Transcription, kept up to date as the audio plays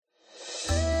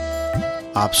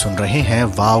आप सुन रहे हैं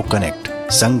वाव कनेक्ट,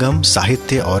 संगम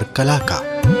साहित्य और कला का।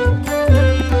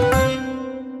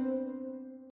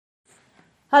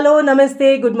 हेलो,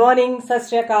 नमस्ते, गुड मॉर्निंग, सत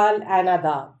श्री अकाल एंड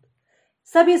आदाब।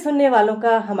 सभी सुनने वालों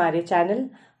का हमारे चैनल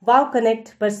वाव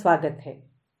कनेक्ट पर स्वागत है।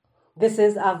 This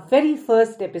is our very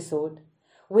first episode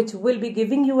which will be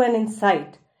giving you an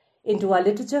insight into our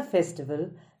literature festival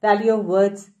Valley of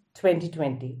Words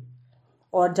 2020।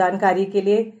 और जानकारी के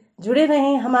लिए जुड़े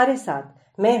रहें हमारे साथ।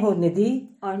 मैं हूँ निधि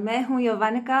और मैं हूँ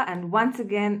यवानिका, and once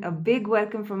again a big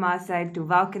welcome from our side to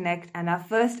Wow Connect and our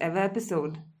first ever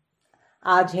episode.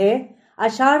 आज है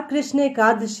आषाढ़ Krishna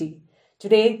Ekadashi.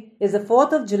 Today is the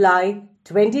 4th of July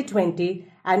 2020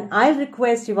 and I'll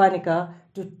request Yavanika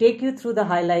to take you through the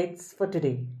highlights for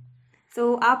today. So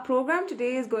our program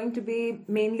today is going to be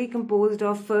mainly composed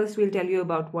of, first we'll tell you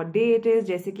about what day it is,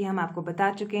 जैसे कि हम आपको बता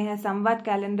चुके हैं संवत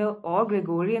calendar और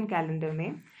Gregorian calendar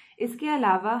में। इसके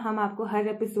अलावा हम आपको हर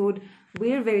episode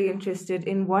we're very interested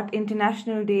in what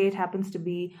international day it happens to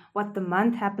be, what the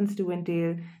month happens to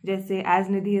entail. जैसे as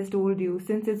Nidhi has told you,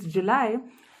 since it's July,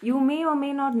 you may or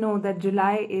may not know that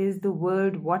July is the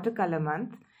World Watercolor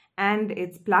Month, and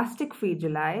it's Plastic Free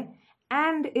July,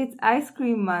 and it's Ice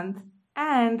Cream Month,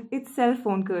 and it's Cell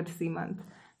Phone Courtesy Month.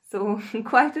 So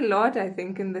quite a lot, I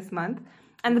think, in this month.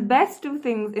 And the best two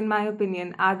things, in my opinion,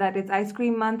 are that it's Ice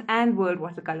Cream Month and World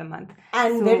Watercolor Month.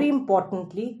 And very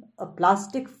importantly, a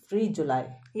plastic-free July.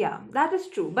 Yeah, that is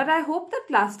true. But I hope that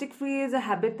plastic-free is a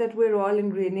habit that we're all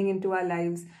ingraining into our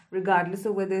lives, regardless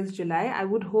of whether it's July. I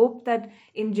would hope that,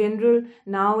 in general,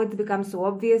 now it's become so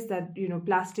obvious that,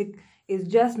 plastic is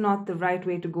just not the right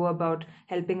way to go about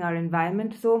helping our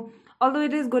environment. So, although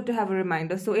it is good to have a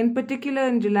reminder. So, in particular,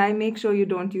 in July, make sure you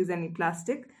don't use any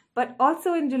plastic. But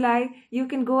also in July, you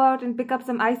can go out and pick up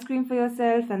some ice cream for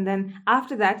yourself. And then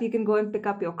after that, you can go and pick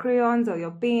up your crayons or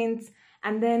your paints.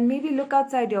 And then maybe look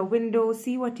outside your window,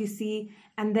 see what you see,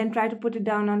 and then try to put it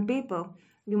down on paper.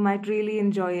 You might really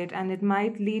enjoy it, and it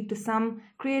might lead to some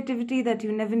creativity that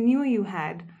you never knew you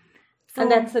had. So,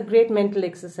 and that's a great mental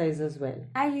exercise as well.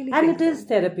 I really think And it is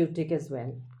therapeutic as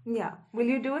well. Yeah.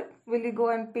 Will you do it? Will you go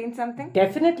and paint something?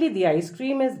 Definitely. The ice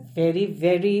cream is very,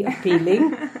 very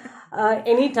appealing.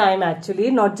 Anytime,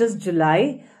 actually, not just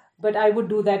July, but I would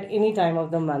do that any time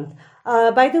of the month.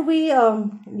 By the way,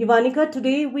 Yavanika,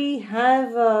 today we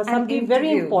have something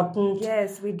very important.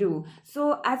 Yes, we do.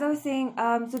 So, as I was saying,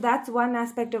 so that's one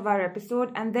aspect of our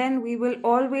episode, and then we will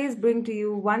always bring to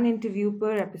you one interview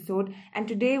per episode. And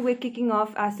today we're kicking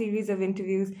off our series of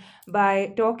interviews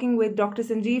by talking with Dr.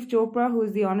 Sanjeev Chopra, who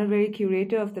is the honorary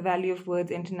curator of the Valley of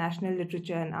Words International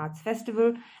Literature and Arts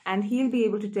Festival, and he'll be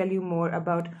able to tell you more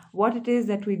about what it is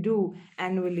that we do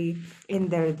annually in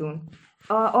Dehradun.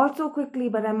 Also quickly,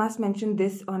 but I must mention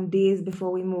this on days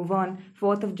before we move on.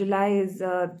 4th of July is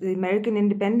the American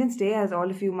Independence Day, as all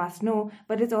of you must know,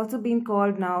 but it's also been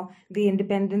called now the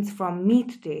Independence from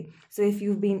Meat Day. So if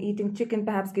you've been eating chicken,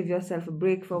 perhaps give yourself a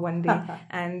break for one day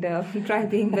and try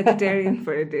being vegetarian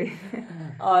for a day.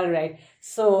 All right.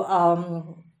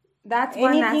 So that's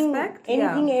one aspect.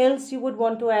 Anything else you would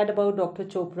want to add about Dr.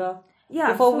 Chopra?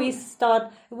 Yeah. Before we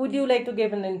start, would you like to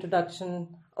give an introduction?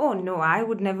 Oh no, I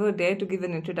would never dare to give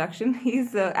an introduction.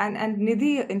 He's and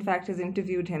Nidhi in fact has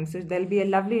interviewed him, so there'll be a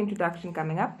lovely introduction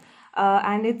coming up,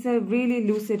 and it's a really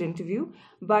lucid interview.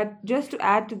 But just to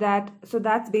add to that, so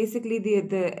that's basically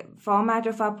the format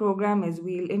of our program is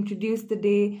we'll introduce the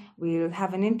day, we'll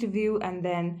have an interview, and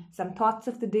then some thoughts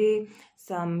of the day,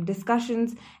 some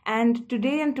discussions, and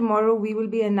today and tomorrow we will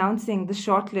be announcing the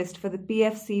shortlist for the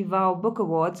PFC Wow Book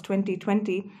Awards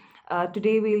 2020.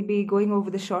 Today we'll be going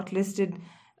over the shortlisted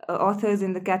authors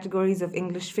in the categories of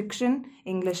English fiction,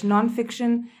 English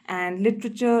non-fiction, and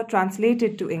literature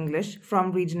translated to English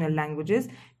from regional languages.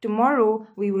 Tomorrow,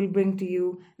 we will bring to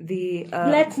you the...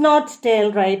 Let's not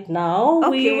tell right now. Okay,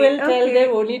 we will tell them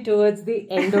only towards the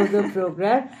end of the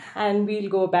program, and we'll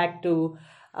go back to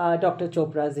Dr.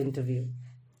 Chopra's interview.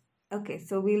 Okay,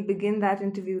 so we'll begin that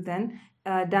interview then,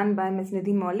 done by Ms.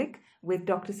 Nidhi Maulik with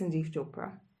Dr. Sanjeev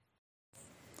Chopra.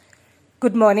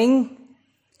 Good morning.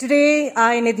 Today,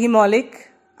 I, Nidhi Maulik,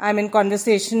 I'm in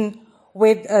conversation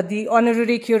with the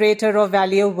honorary curator of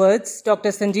Valley of Words, Dr.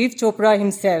 Sanjeev Chopra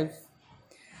himself.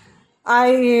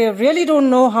 I really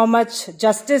don't know how much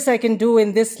justice I can do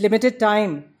in this limited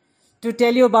time to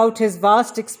tell you about his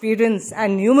vast experience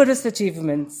and numerous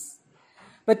achievements.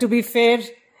 But to be fair,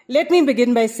 let me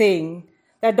begin by saying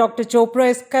that Dr.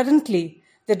 Chopra is currently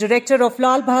the director of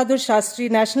Lal Bahadur Shastri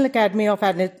National Academy of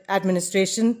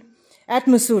Administration at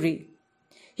Mussoorie.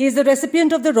 He is the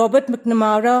recipient of the Robert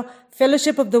McNamara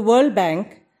Fellowship of the World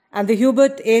Bank and the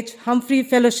Hubert H. Humphrey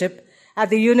Fellowship at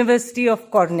the University of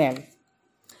Cornell.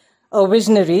 a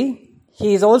visionary.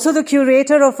 He is also the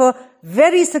curator of a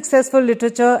very successful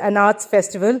literature and arts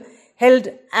festival held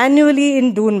annually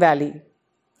in Doon Valley.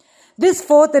 This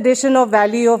fourth edition of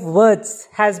Valley of Words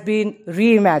has been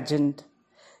reimagined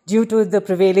due to the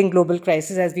prevailing global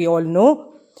crisis, as we all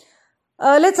know.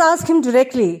 Let's ask him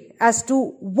directly as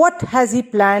to what has he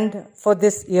planned for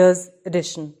this year's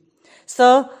edition.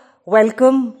 Sir,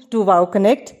 welcome to Wow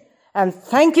Connect, and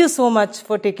thank you so much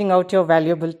for taking out your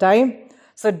valuable time.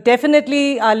 So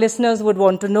definitely our listeners would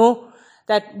want to know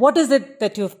that what is it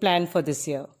that you've planned for this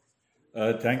year?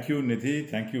 Thank you, Nidhi.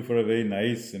 Thank you for a very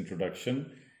nice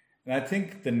introduction. And I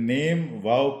think the name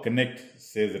Wow Connect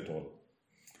says it all.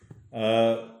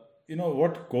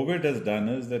 What COVID has done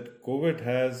is that COVID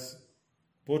has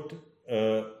put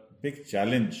a big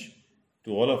challenge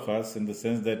to all of us in the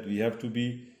sense that we have to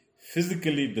be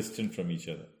physically distant from each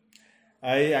other.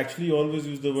 I actually always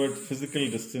use the word physical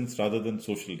distance rather than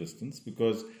social distance,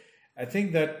 because I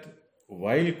think that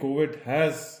while COVID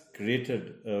has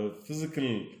created a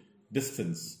physical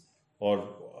distance or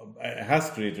has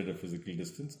created a physical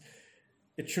distance,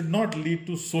 it should not lead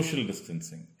to social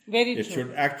distancing. Very It true.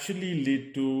 should actually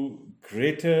lead to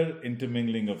greater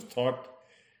intermingling of thought.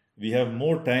 We have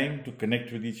more time to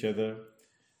connect with each other.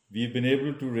 We've been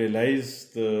able to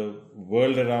realize the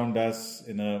world around us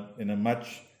in a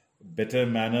much better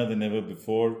manner than ever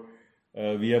before.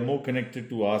 We are more connected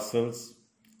to ourselves.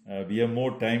 We have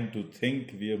more time to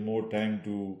think. We have more time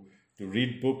to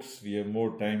read books. We have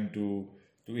more time to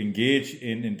engage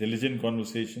in intelligent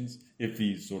conversations if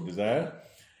we so desire.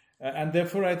 And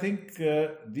therefore, I think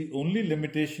the only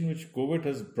limitation which COVID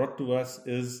has brought to us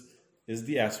is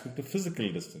the aspect of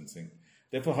physical distancing.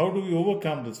 Therefore, how do we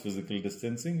overcome this physical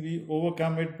distancing? We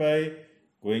overcome it by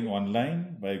going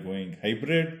online, by going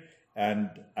hybrid. And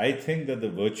I think that the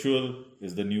virtual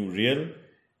is the new real.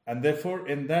 And therefore,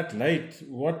 in that light,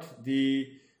 what the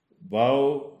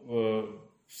Wow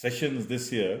sessions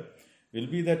this year will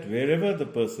be that wherever the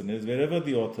person is, wherever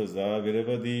the authors are,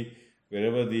 wherever the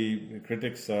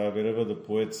critics are, wherever the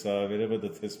poets are, wherever the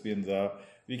thespians are,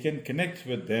 we can connect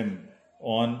with them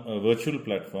on a virtual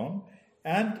platform.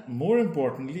 And more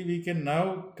importantly, we can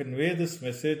now convey this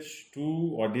message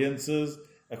to audiences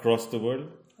across the world.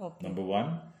 Okay. Number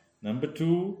one. Number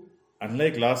two,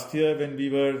 unlike last year when we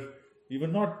were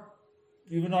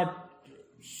not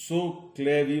so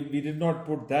clear, we did not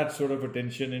put that sort of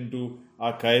attention into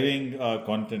archiving our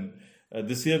content.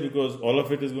 This year, because all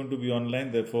of it is going to be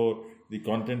online, therefore the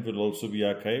content will also be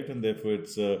archived, and therefore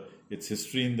it's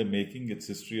history in the making, it's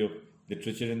history of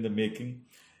literature in the making.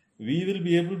 We will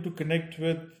be able to connect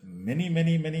with many,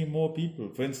 many, many more people.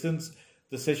 For instance,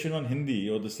 the session on Hindi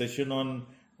or the session on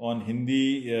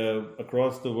Hindi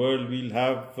across the world, we'll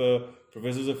have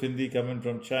professors of Hindi coming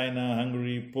from China,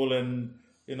 Hungary, Poland,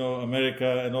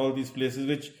 America, and all these places,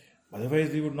 which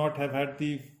otherwise we would not have had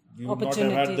the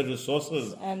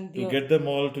resources to get them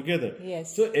all together.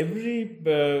 Yes. So every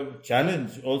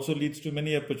challenge also leads to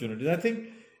many opportunities. I think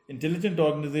intelligent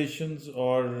organizations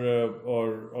or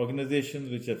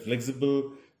organizations which are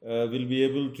flexible will be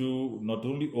able to not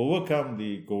only overcome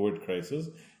the COVID crisis,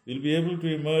 will be able to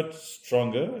emerge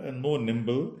stronger and more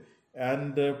nimble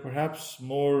and perhaps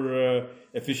more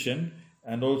efficient.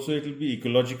 And also it will be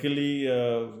ecologically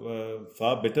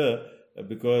far better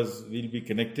because we'll be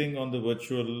connecting on the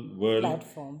virtual world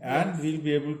Platform, and yes. we'll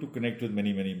be able to connect with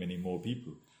many, many, many more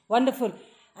people. Wonderful.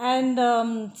 And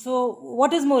so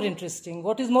what is more interesting?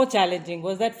 What is more challenging?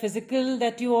 Was that physical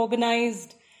that you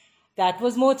organized? That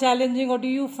was more challenging, or do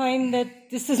you find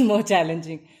that this is more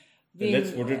challenging?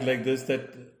 Let's put it like this,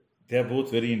 that they are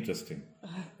both very interesting.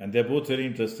 And they're both very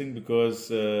interesting because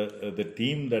the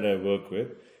team that I work with,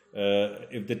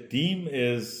 if the team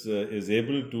is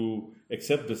able to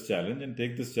accept this challenge and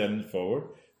take this challenge forward,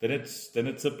 then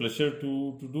it's a pleasure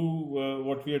to do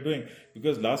what we are doing.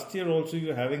 Because last year also you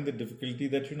were having the difficulty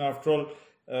that, after all,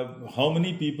 how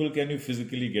many people can you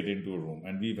physically get into a room?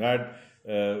 And we've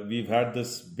had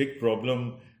this big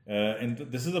problem, and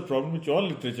this is a problem which all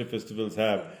literature festivals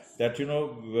have, that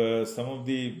some of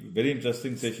the very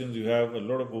interesting sessions you have a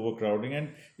lot of overcrowding, and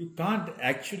you can't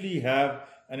actually have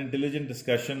an intelligent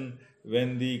discussion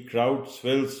when the crowd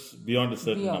swells beyond a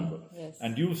certain number. Yes.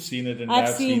 And you've seen it, and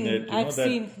I've seen it.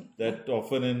 That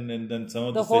often in some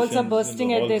of the halls sessions, are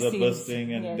bursting at their seams.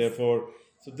 Bursting, and Yes. therefore,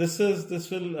 so this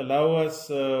will allow us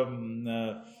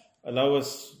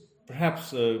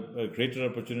perhaps a greater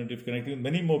opportunity of connecting with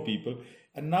many more people.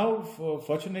 And now,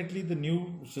 fortunately, the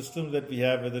new systems that we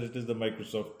have, whether it is the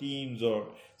Microsoft Teams or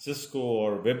Cisco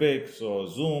or WebEx or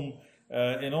Zoom,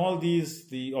 in all these,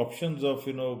 the options of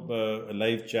a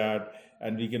live chat,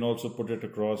 and we can also put it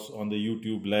across on the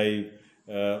YouTube Live.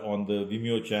 on the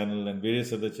Vimeo channel and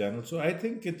various other channels. So I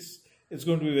think it's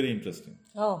going to be very interesting.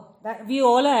 Oh, we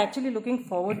all are actually looking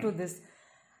forward to this.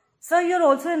 Sir, you're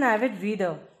also an avid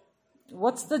reader.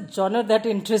 What's the genre that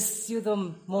interests you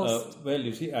the most? Well,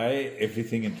 you see,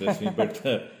 everything interests me,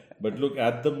 but look,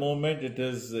 at the moment it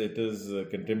is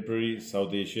contemporary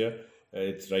South Asia.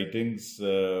 It's writings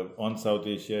on South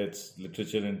Asia. It's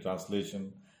literature and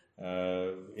translation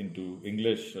into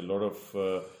English. A lot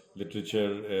of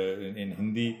literature in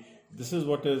Hindi. This is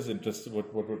what is interesting.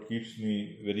 What keeps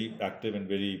me very active and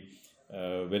very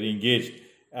engaged.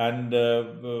 And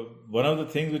one of the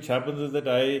things which happens is that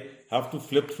I have to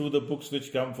flip through the books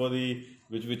which come for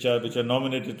which are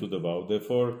nominated to the WOW.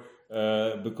 Therefore,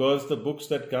 because the books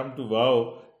that come to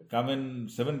WOW come in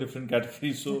 7 different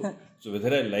categories, so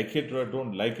whether I like it or I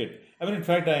don't like it. I mean, in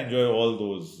fact, I enjoy all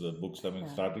those books. I mean,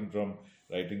 starting from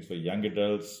writings for young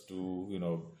adults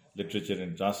to literature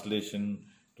and translation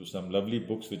to some lovely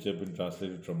books which have been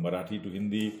translated from Marathi to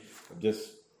Hindi. I've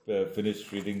just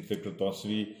finished reading Fikr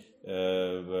Tosvi,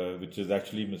 which is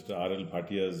actually Mr. R.L.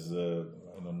 Bhatia's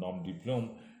nom de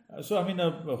plume. So, I mean,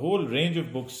 a whole range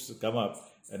of books come up,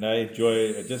 and I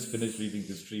just finished reading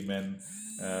History Men,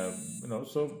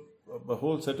 so a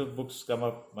whole set of books come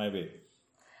up my way.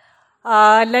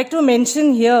 I'd like to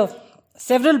mention here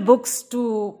several books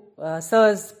to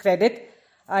Sir's credit.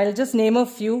 I'll just name a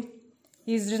few.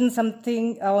 He's written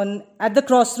something on At the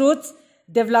Crossroads,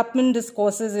 Development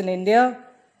Discourses in India,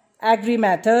 Agri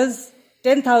Matters,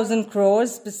 10,000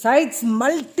 crores, besides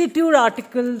multitude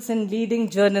articles in leading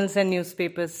journals and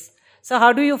newspapers. So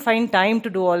how do you find time to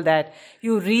do all that?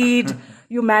 You read,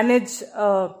 you manage,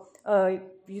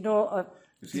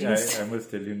 You see, I must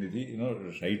tell you,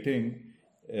 Nidhi, writing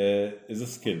is a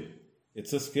skill.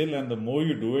 It's a skill, and the more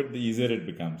you do it, the easier it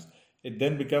becomes. It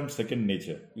then becomes second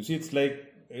nature. You see, it's like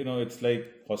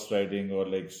horse riding or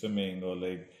like swimming or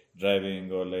like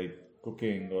driving or like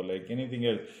cooking or like anything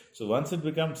else. So once it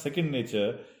becomes second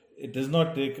nature, it does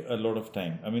not take a lot of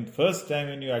time. I mean, first time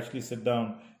when you actually sit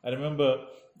down, I remember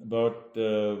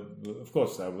of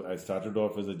course, I started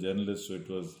off as a journalist, so it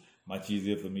was much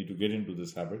easier for me to get into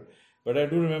this habit. But I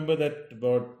do remember that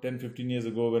about 10-15 years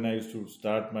ago when I used to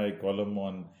start my column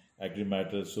on Agri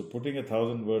Matters, so putting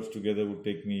 1,000 words together would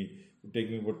take me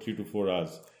about 3 to 4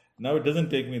 hours. Now it doesn't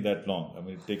take me that long. I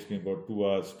mean, it takes me about 2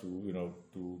 hours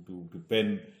to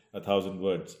pen 1,000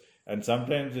 words, and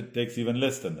sometimes it takes even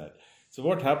less than that. So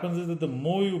what happens is that the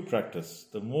more you practice,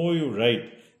 the more you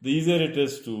write, the easier it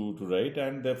is to write,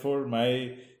 and therefore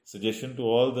my suggestion to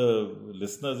all the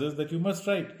listeners is that you must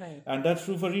write. Right. And that's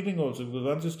true for reading also, because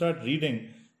once you start reading,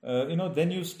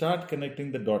 then you start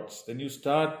connecting the dots. Then you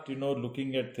start,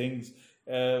 looking at things.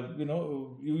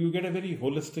 You get a very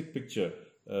holistic picture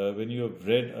when you have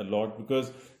read a lot.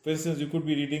 Because, for instance, you could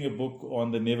be reading a book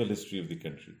on the naval history of the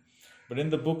country. But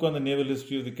in the book on the naval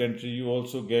history of the country, you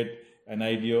also get an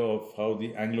idea of how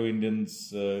the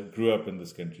Anglo-Indians grew up in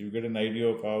this country. You get an idea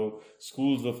of how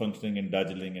schools were functioning in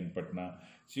Darjeeling and Patna.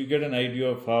 So you get an idea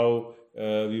of how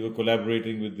we were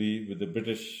collaborating with the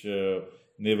British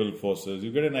naval forces.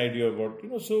 You get an idea about,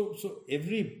 so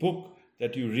every book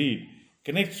that you read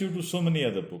connects you to so many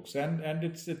other books. And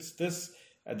it's this,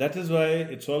 that is why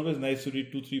it's always nice to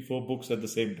read 2, 3, 4 books at the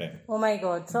same time. Oh my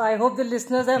God. So I hope the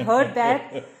listeners have heard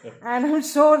that. And I'm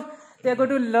sure they're going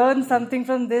to learn something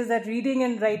from this, that reading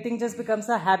and writing just becomes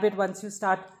a habit once you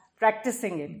start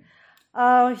practicing it.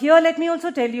 Here, let me also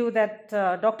tell you that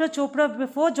Dr. Chopra,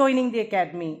 before joining the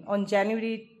Academy on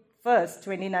January 1st,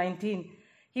 2019,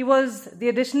 he was the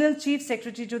Additional Chief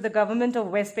Secretary to the Government of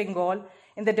West Bengal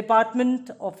in the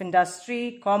Department of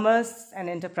Industry, Commerce and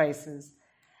Enterprises,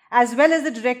 as well as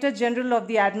the Director General of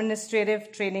the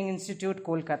Administrative Training Institute,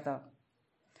 Kolkata.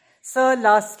 Sir,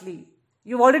 lastly,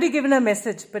 you've already given a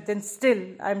message, but then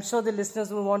still, I'm sure the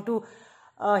listeners will want to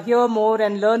hear more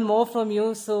and learn more from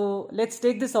you. So let's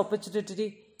take this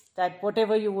opportunity that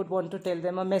whatever you would want to tell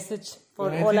them, a message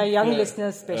for all our young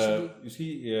listeners especially. You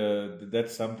see,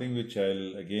 that's something which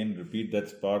I'll again repeat.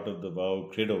 That's part of the WOW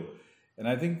credo. And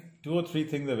I think 2 or 3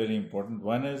 things are very important.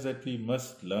 One is that we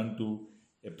must learn to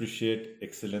appreciate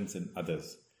excellence in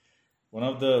others. One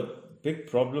of the big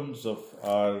problems of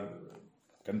our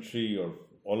country or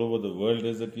all over the world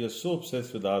is that we are so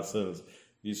obsessed with ourselves.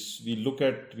 We look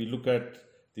at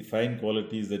the fine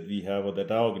qualities that we have or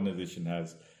that our organization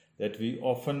has, that we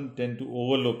often tend to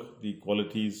overlook the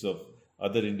qualities of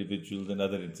other individuals and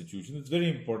other institutions. It's very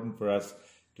important for us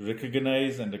to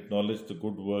recognize and acknowledge the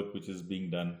good work which is being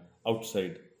done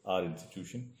outside our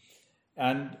institution.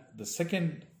 And the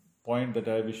second point that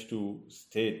I wish to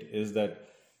state is that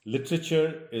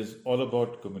literature is all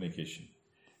about communication.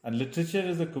 And literature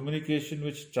is a communication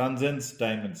which transcends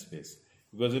time and space.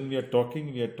 Because when we are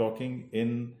talking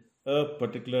in a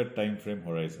particular time frame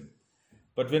horizon.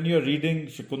 But when you are reading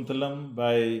Shakuntalam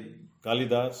by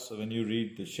Kalidas, or when you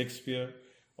read the Shakespeare,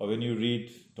 or when you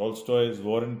read Tolstoy's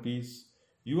War and Peace,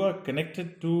 you are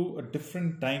connected to a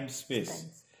different time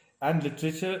space. And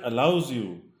literature allows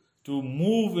you to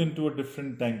move into a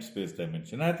different time space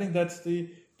dimension. I think that's the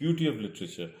beauty of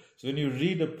literature. So when you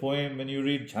read a poem, when you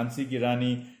read Jhansi ki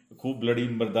Rani, Khoob bloody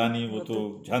Mardani, wo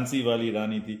to Jhansi wali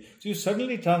Rani thi. So you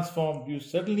suddenly transform, you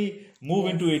suddenly move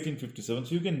into 1857.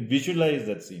 So you can visualize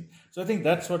that scene. So I think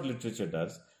that's what literature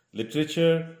does.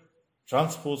 Literature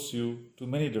transports you to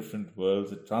many different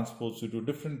worlds. It transports you to a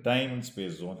different time and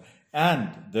space zone. And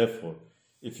therefore,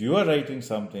 if you are writing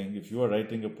something, if you are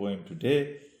writing a poem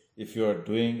today, if you are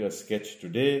doing a sketch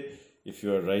today, if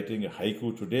you are writing a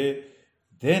haiku today,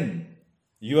 then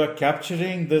you are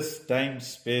capturing this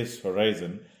time-space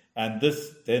horizon, and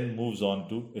this then moves on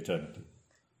to eternity.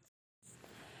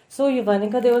 So,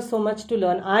 Yuvanika, there was so much to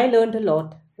learn. I learned a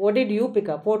lot. What did you pick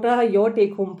up? What are your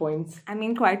take-home points? I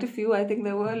mean, quite a few. I think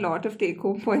there were a lot of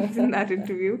take-home points in that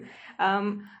interview.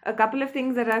 A couple of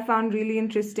things that I found really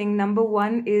interesting. Number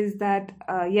one is that,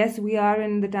 yes, we are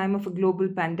in the time of a global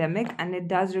pandemic, and it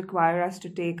does require us to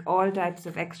take all types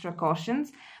of extra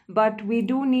cautions. But we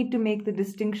do need to make the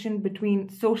distinction between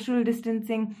social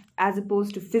distancing as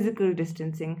opposed to physical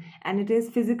distancing. And it is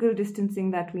physical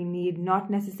distancing that we need, not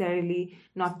necessarily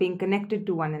not being connected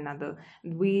to one another.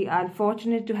 We are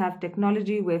fortunate to have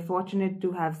technology. We're fortunate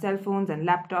to have cell phones and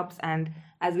laptops. And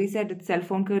as we said, it's Cell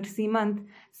Phone Courtesy Month.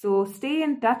 So stay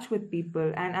in touch with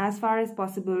people. And as far as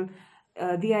possible,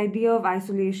 the idea of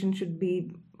isolation should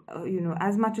be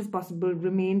as much as possible,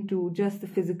 remain to just the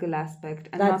physical aspect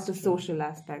and not the social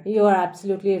aspect. You are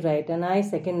absolutely right, and I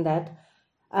second that.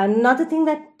 Another thing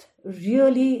that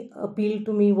really appealed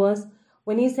to me was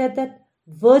when he said that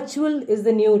virtual is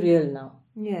the new real now.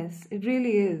 Yes, it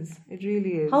really is. It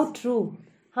really is. How true.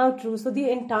 How true. So the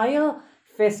entire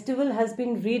festival has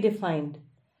been redefined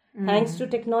thanks to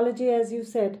technology, as you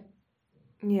said.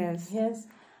 Yes. Yes.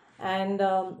 And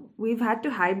we've had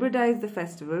to hybridize the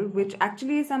festival, which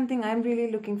actually is something I'm really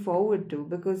looking forward to,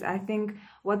 because I think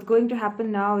what's going to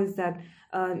happen now is that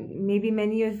maybe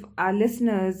many of our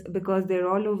listeners, because they're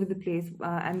all over the place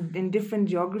and in different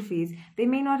geographies, they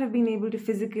may not have been able to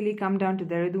physically come down to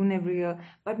Dehradun every year.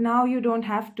 But now you don't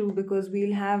have to, because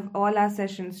we'll have all our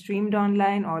sessions streamed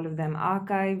online, all of them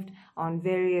archived on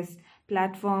various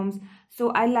platforms.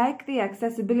 So I like the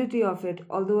accessibility of it,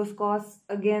 although of course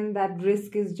again that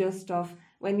risk is just of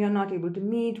when you're not able to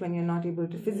meet, when you're not able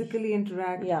to physically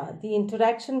interact. Yeah, the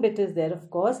interaction bit is there, of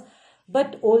course,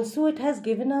 but also it has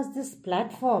given us this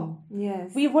platform.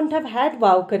 Yes. We wouldn't have had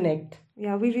Wow Connect.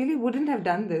 Yeah, we really wouldn't have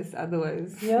done this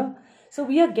otherwise. Yeah. So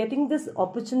we are getting this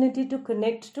opportunity to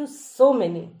connect to so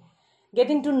many,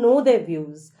 getting to know their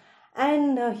views.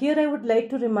 And here I would like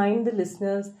to remind the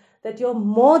listeners that you're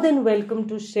more than welcome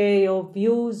to share your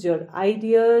views, your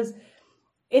ideas,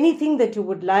 anything that you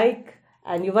would like.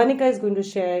 And Yuvanika is going to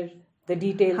share the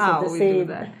details of the same. How we do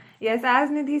that. Yes, as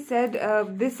Nidhi said,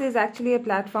 this is actually a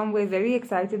platform we're very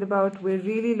excited about. We're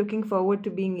really looking forward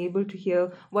to being able to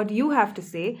hear what you have to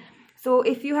say. So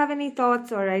if you have any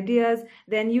thoughts or ideas,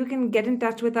 then you can get in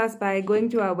touch with us by going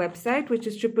to our website, which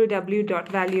is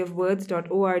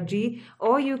www.valleyofwords.org,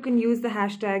 or you can use the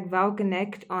hashtag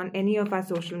VowConnect on any of our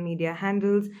social media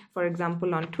handles. For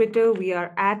example, on Twitter, we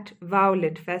are at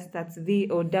VowLitFest, that's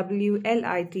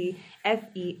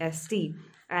VOWLITFEST.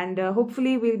 And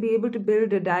hopefully we'll be able to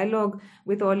build a dialogue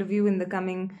with all of you in the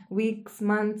coming weeks,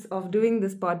 months of doing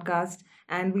this podcast,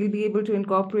 and we'll be able to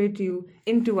incorporate you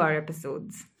into our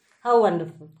episodes. How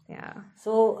wonderful. Yeah.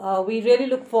 So we really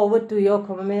look forward to your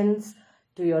comments,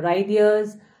 to your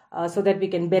ideas, so that we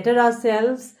can better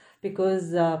ourselves,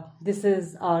 because this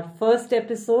is our first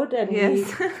episode and we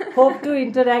hope to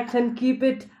interact and keep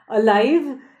it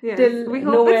alive till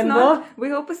November. We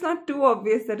hope it's not too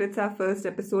obvious that it's our first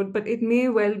episode, but it may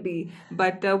well be.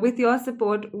 But with your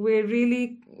support, we're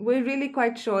really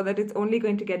quite sure that it's only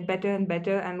going to get better and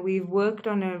better, and we've worked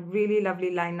on a really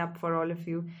lovely lineup for all of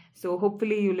you. So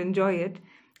hopefully you'll enjoy it.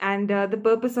 And the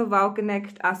purpose of Wow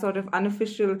Connect, our sort of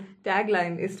unofficial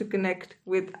tagline, is to connect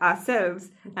with ourselves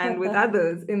and with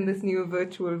others in this new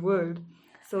virtual world.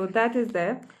 So that is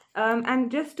there.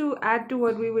 And just to add to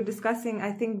what we were discussing,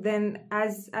 I think then,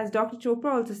 as Dr.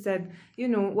 Chopra also said,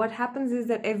 what happens is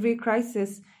that every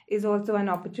crisis is also an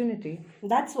opportunity.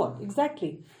 That's what,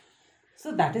 exactly.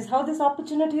 So that is how this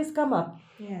opportunity has come up.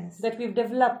 Yes. That we've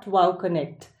developed Wow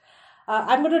Connect.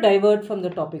 I'm going to divert from the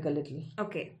topic a little.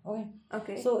 Okay.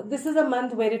 So this is a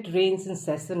month where it rains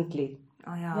incessantly.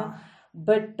 Oh, yeah. Yeah.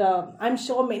 But I'm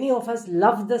sure many of us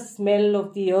love the smell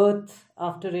of the earth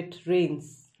after it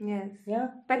rains. Yes. Yeah.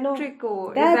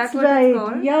 Petrichor. That's Is that what right. it's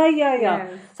called? Yeah.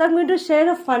 Yes. So I'm going to share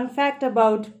a fun fact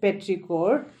about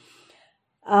petrichor.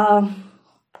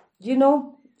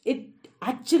 It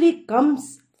actually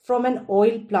comes from an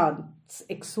oil plant's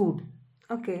exude.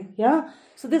 Okay. Yeah.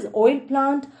 So this oil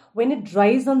plant, when it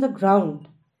dries on the ground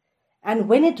and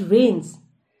when it rains,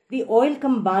 the oil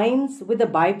combines with a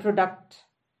byproduct,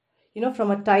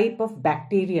 from a type of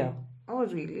bacteria Oh,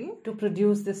 really? to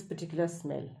produce this particular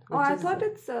smell. Oh, I thought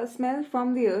it's smell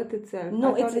from the earth itself.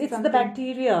 No, I thought it's the something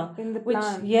bacteria. in the which,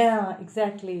 plants. yeah,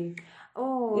 exactly.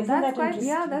 Oh, Isn't that's that quite,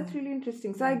 yeah, interesting? that's really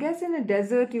interesting. So I guess in a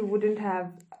desert you wouldn't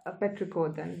have a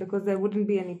petrichor then because there wouldn't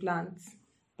be any plants.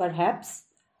 Perhaps.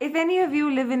 If any of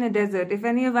you live in a desert, if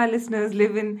any of our listeners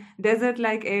live in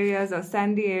desert-like areas or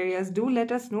sandy areas, do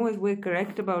let us know if we're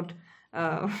correct about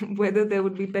whether there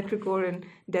would be petrichor in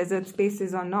desert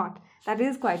spaces or not. That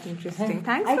is quite interesting.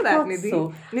 Thanks I for that, thought Nidhi.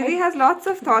 so. Nidhi has lots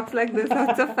of thoughts like this,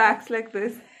 lots of facts like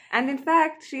this. And in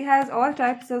fact, she has all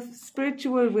types of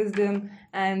spiritual wisdom,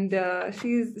 and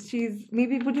she's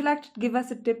maybe. Would you like to give us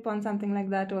a tip on something like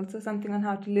that? Also, something on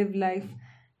how to live life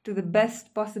to the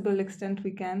best possible extent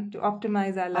we can to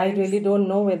optimize our I lives. really don't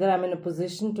know whether I'm in a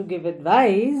position to give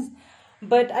advice,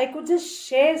 but I could just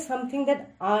share something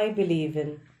that I believe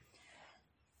in.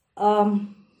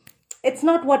 It's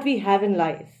not what we have in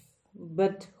life,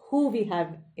 but who we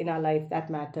have in our life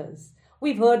that matters.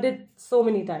 We've heard it so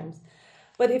many times.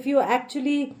 But if you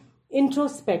actually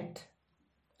introspect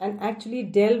and actually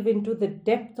delve into the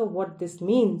depth of what this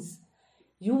means,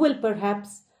 you will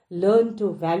perhaps learn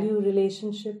to value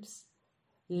relationships,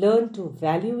 learn to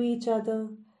value each other,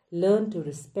 learn to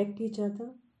respect each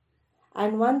other.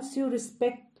 And once you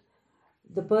respect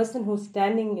the person who's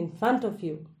standing in front of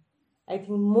you, I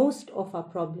think most of our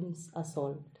problems are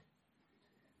solved.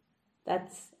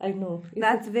 I know.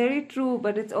 That's very true,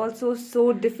 but it's also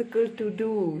so difficult to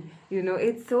do.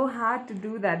 It's so hard to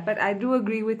do that. But I do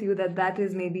agree with you that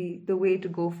is maybe the way to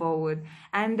go forward.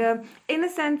 And in a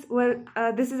sense,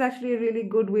 this is actually a really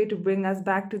good way to bring us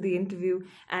back to the interview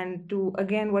and to,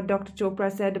 again, what Dr.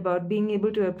 Chopra said about being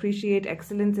able to appreciate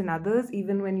excellence in others,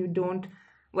 even when you don't.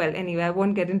 Well, anyway, I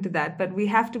won't get into that, but we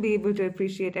have to be able to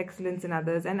appreciate excellence in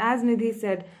others. And as Nidhi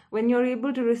said, when you're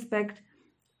able to respect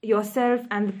yourself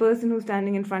and the person who's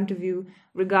standing in front of you,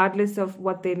 regardless of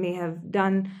what they may have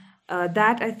done,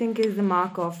 that I think is the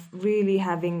mark of really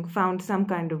having found some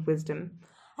kind of wisdom.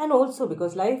 And also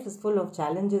because life is full of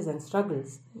challenges and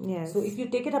struggles. Yes. So if you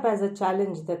take it up as a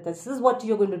challenge that this is what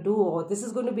you're going to do, or this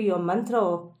is going to be your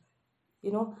mantra,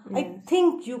 I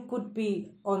think you could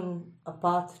be on a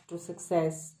path to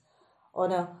success,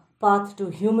 on a path to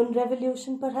human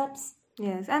revolution perhaps.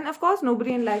 Yes, and of course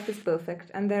nobody in life is perfect,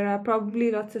 and there are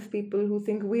probably lots of people who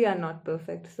think we are not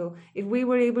perfect. So if we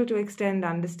were able to extend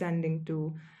understanding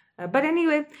to but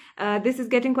anyway, this is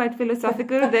getting quite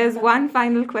philosophical. There's one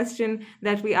final question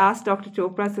that we asked Dr.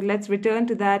 Chopra, so let's return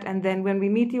to that, and then when we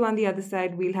meet you on the other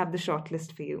side, we'll have the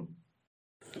shortlist for you.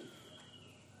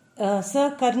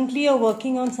 Sir, currently you're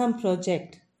working on some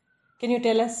project. Can you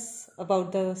tell us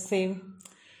about the same?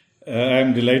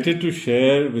 I'm delighted to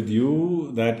share with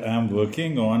you that I'm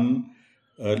working on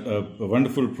a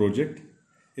wonderful project.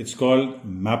 It's called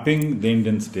Mapping the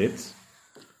Indian States: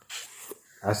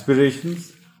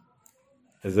 Aspirations,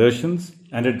 Assertions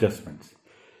and Adjustments.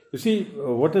 You see,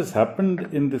 what has happened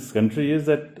in this country is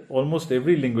that almost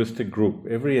every linguistic group,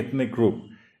 every ethnic group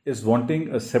is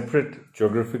wanting a separate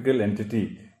geographical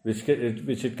entity which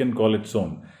it can call its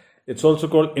own. It's also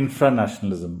called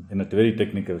infranationalism in a very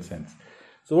technical sense.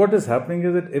 So what is happening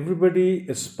is that everybody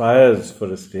aspires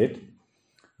for a state.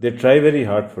 They try very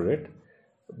hard for it.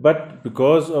 But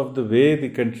because of the way the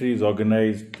country is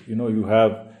organized, you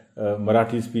have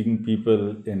Marathi-speaking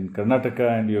people in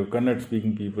Karnataka, and you have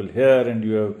Kannada-speaking people here, and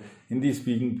you have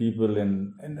Hindi-speaking people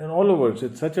in all over. So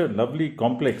it's such a lovely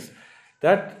complex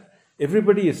that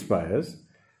everybody aspires.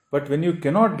 But when you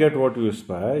cannot get what you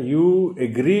aspire, you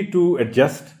agree to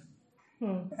adjust.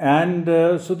 And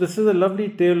so this is a lovely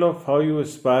tale of how you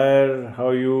aspire,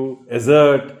 how you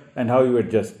assert, and how you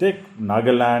adjust. Take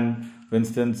Nagaland, for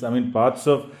instance. I mean,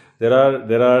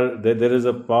 there is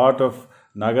a part of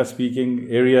Naga-speaking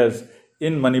areas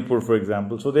in Manipur, for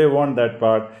example. So they want that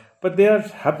part. But they are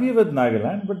happy with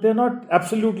Nagaland, but they're not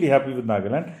absolutely happy with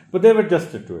Nagaland, but they've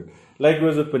adjusted to it.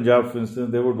 Likewise with Punjab, for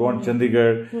instance, they would want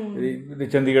Chandigarh. The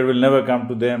Chandigarh will never come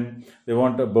to them. They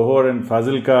want a Bahor and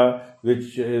Fazilka,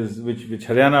 which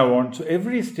Haryana wants. So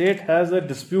every state has a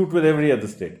dispute with every other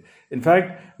state. In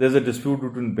fact, there's a dispute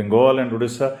between Bengal and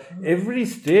Odisha. Every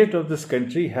state of this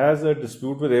country has a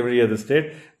dispute with every other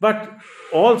state, but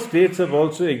all states have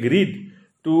also agreed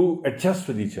to adjust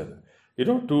with each other,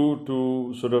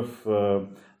 to sort of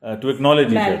to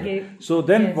acknowledge each other. So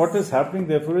then what is happening,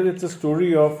 therefore, is it's a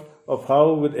story of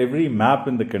how with every map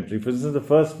in the country, for instance, the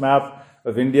first map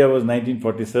of India was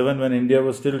 1947, when India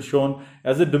was still shown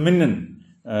as a dominion,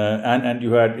 and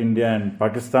you had India and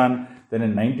Pakistan. Then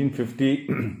in 1950,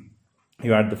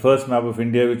 you had the first map of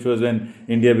India, which was when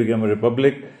India became a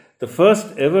republic. The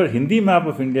first ever Hindi map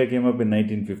of India came up in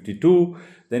 1952.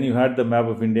 Then you had the map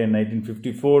of India in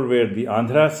 1954, where the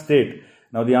Andhra state,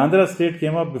 now the Andhra state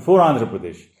came up before Andhra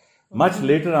Pradesh. Much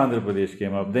later Andhra Pradesh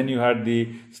came up. Then you had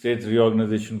the States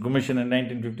Reorganization Commission in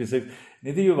 1956.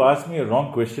 Nidhi, you've asked me a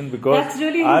wrong question, because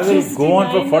really I will go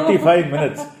on for 45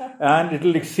 minutes and it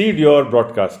will exceed your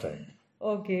broadcast time.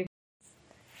 Okay.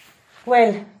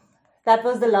 Well, that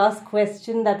was the last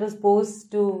question that was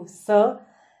posed to Sir,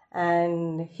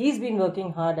 and he's been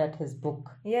working hard at his book.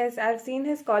 Yes, I've seen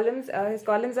his columns. His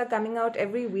columns are coming out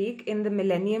every week in the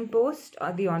Millennium Post,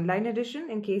 the online edition,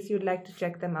 in case you'd like to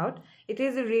check them out. It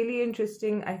is a really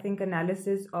interesting, I think,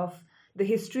 analysis of the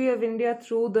history of India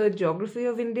through the geography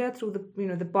of India, through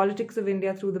the politics of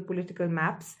India, through the political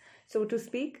maps, so to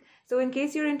speak. So in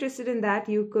case you're interested in that,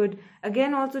 you could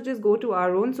again also just go to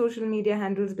our own social media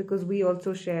handles, because we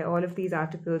also share all of these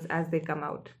articles as they come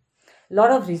out.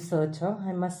 Lot of research,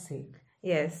 I must say.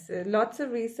 Yes, lots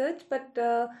of research, but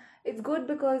it's good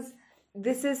because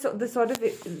this is the sort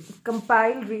of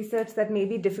compiled research that may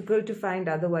be difficult to find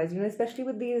otherwise. Especially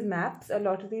with these maps, a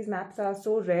lot of these maps are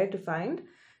so rare to find.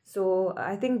 So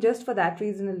I think just for that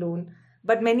reason alone,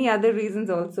 but many other reasons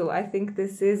also, I think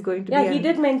this is going to be... Yeah, he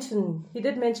did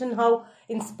mention how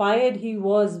inspired he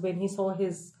was when he saw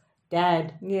his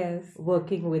dad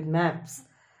working with maps.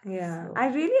 Yeah, so I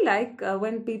really like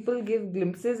when people give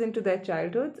glimpses into their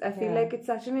childhoods. I feel like it's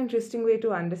such an interesting way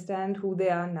to understand who they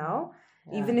are now,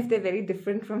 even if they're very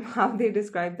different from how they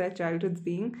describe their childhoods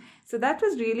being. So that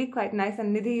was really quite nice.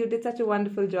 And Nidhi, you did such a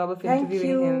wonderful job of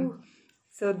interviewing him.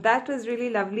 So that was really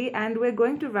lovely, and we're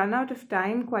going to run out of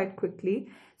time quite quickly.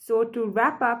 So to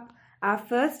wrap up our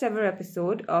first ever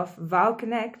episode of Wow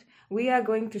Connect, we are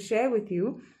going to share with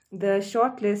you the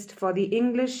shortlist for the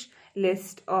English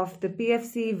list of the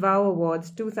PFC Wow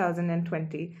Awards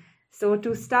 2020. So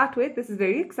to start with, this is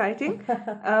very exciting.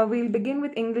 We'll begin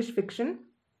with English fiction,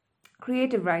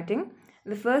 creative writing.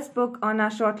 The first book on our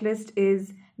shortlist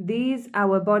is These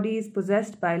Our Bodies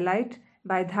Possessed by Light,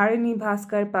 by Dharini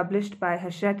Bhaskar, published by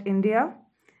Hachette India.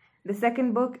 The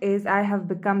second book is I Have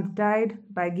Become the Tide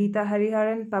by Geeta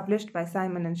Hariharan, published by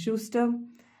Simon & Schuster.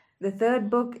 The third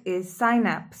book is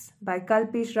Synapse by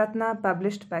Kalpesh Ratna,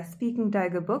 published by Speaking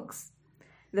Tiger Books.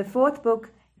 The fourth book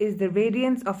is The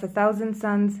Radiance of a Thousand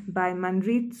Suns by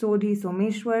Manreet Sodhi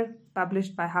Someshwar,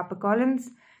 published by HarperCollins.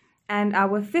 And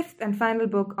our fifth and final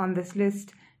book on this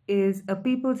list is A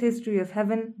People's History of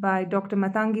Heaven by Dr.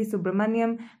 Matangi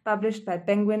Subramaniam, published by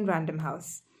Penguin Random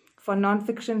House. For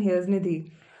non-fiction, here's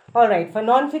Nidhi. All right, for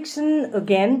non-fiction,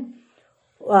 again,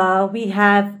 we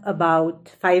have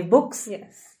about 5 books.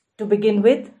 Yes. To begin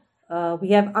with, we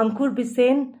have Ankur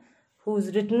Bisen,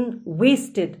 who's written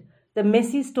Wasted, The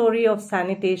Messy Story of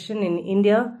Sanitation in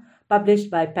India, published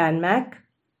by PanMac.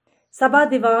 Sabha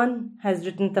Diwan has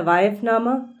written Tawayef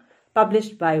Nama,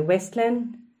 published by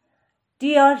Westland.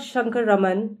 T.R. Shankar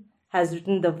Raman has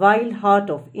written The Wild Heart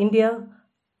of India,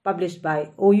 published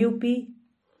by OUP.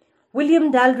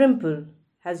 William Dalrymple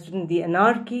has written The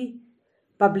Anarchy,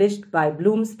 published by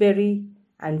Bloomsbury.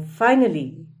 And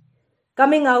finally,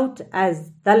 Coming Out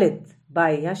as Dalit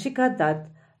by Yashika Dutt,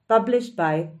 published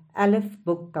by Aleph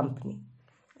Book Company.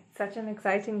 Such an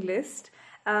exciting list.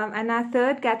 And our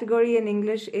third category in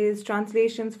English is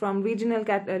translations from regional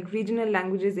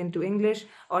languages into English,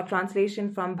 or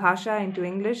translation from Bhasha into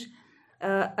English.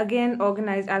 Again,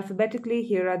 organized alphabetically,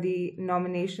 here are the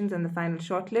nominations and the final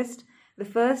shortlist. The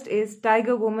first is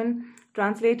Tiger Woman,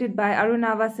 translated by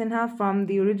Arunava Sinha from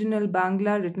the original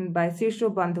Bangla, written by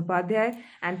Sirsho Bandhopadhyay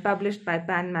and published by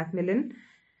Pan Macmillan.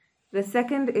 The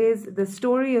second is The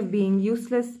Story of Being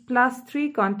Useless, plus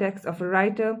 3 contexts of a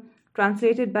writer,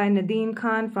 translated by Nadeem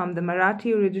Khan from the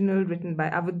Marathi original, written by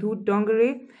Avadhut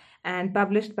Dongare and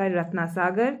published by Ratna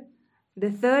Sagar. The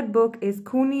third book is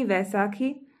Khuni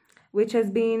Vaisakhi, which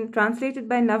has been translated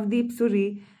by Navdeep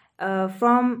Suri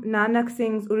from Nanak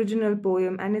Singh's original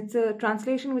poem, and it's a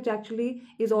translation which actually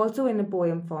is also in a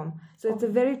poem form. So it's a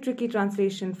very tricky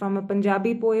translation from a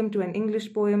Punjabi poem to an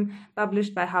English poem,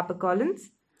 published by HarperCollins.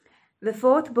 The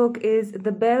fourth book is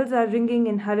The Bells Are Ringing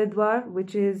in Haridwar,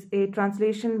 which is a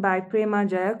translation by Prema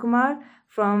Jayakumar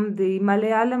from the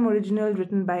Malayalam original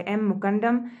written by M.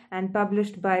 Mukundam and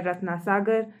published by Ratna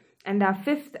Sagar. And our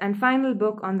fifth and final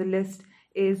book on the list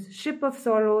is Ship of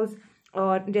Sorrows,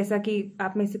 और जैसा कि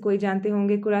आप में से कोई जानते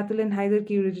होंगे कुरातुलिन हैदर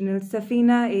की ओरिजिनल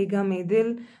सफीना ए गम ए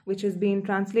दिल, which has been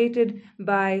translated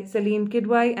by Salim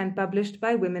Kidwai and published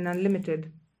by Women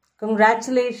Unlimited.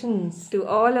 Congratulations to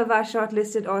all of our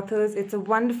shortlisted authors. It's a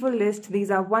wonderful list. These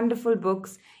are wonderful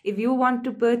books. If you want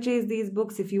to purchase these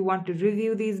books, if you want to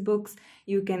review these books,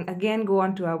 you can again go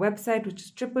onto our website, which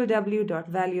is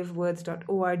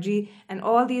www.valueofwords.org, and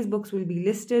all these books will be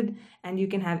listed and you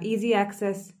can have easy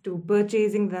access to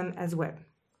purchasing them as well.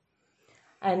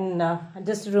 And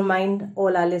just to remind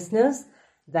all our listeners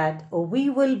that we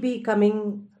will be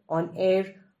coming on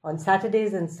air on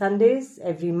Saturdays and Sundays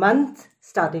every month,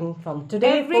 starting from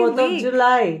today, 4th of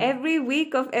July. Every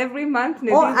week of every month,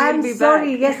 Nidhi, I'm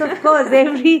sorry. Back. Yes, of course.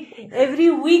 Every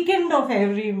weekend of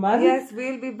every month. Yes,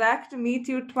 we'll be back to meet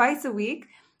you twice a week.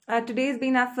 Today's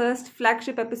been our first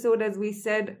flagship episode, as we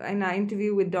said in our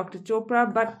interview with Dr. Chopra.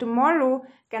 But tomorrow,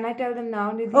 can I tell them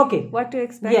now, Nidhi? Okay. What to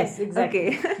expect? Yes,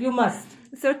 exactly. Okay. You must.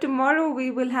 So tomorrow we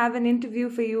will have an interview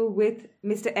for you with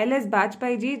Mr. L.S.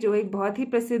 Bajpai जी, जो एक बहुत ही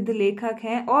प्रसिद्ध लेखक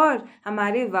हैं और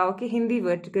हमारे वाव के Hindi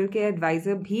vertical के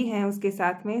एडवाइजर भी हैं उसके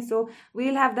साथ में. So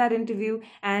we'll have that interview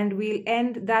and we'll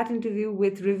end that interview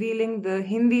with revealing the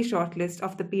Hindi shortlist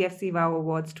of the PFC Wow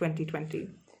Awards 2020.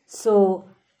 So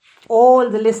all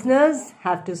the listeners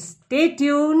have to stay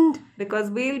tuned because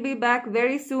we'll be back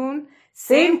very soon.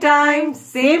 Same time,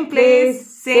 same place,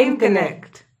 same connect.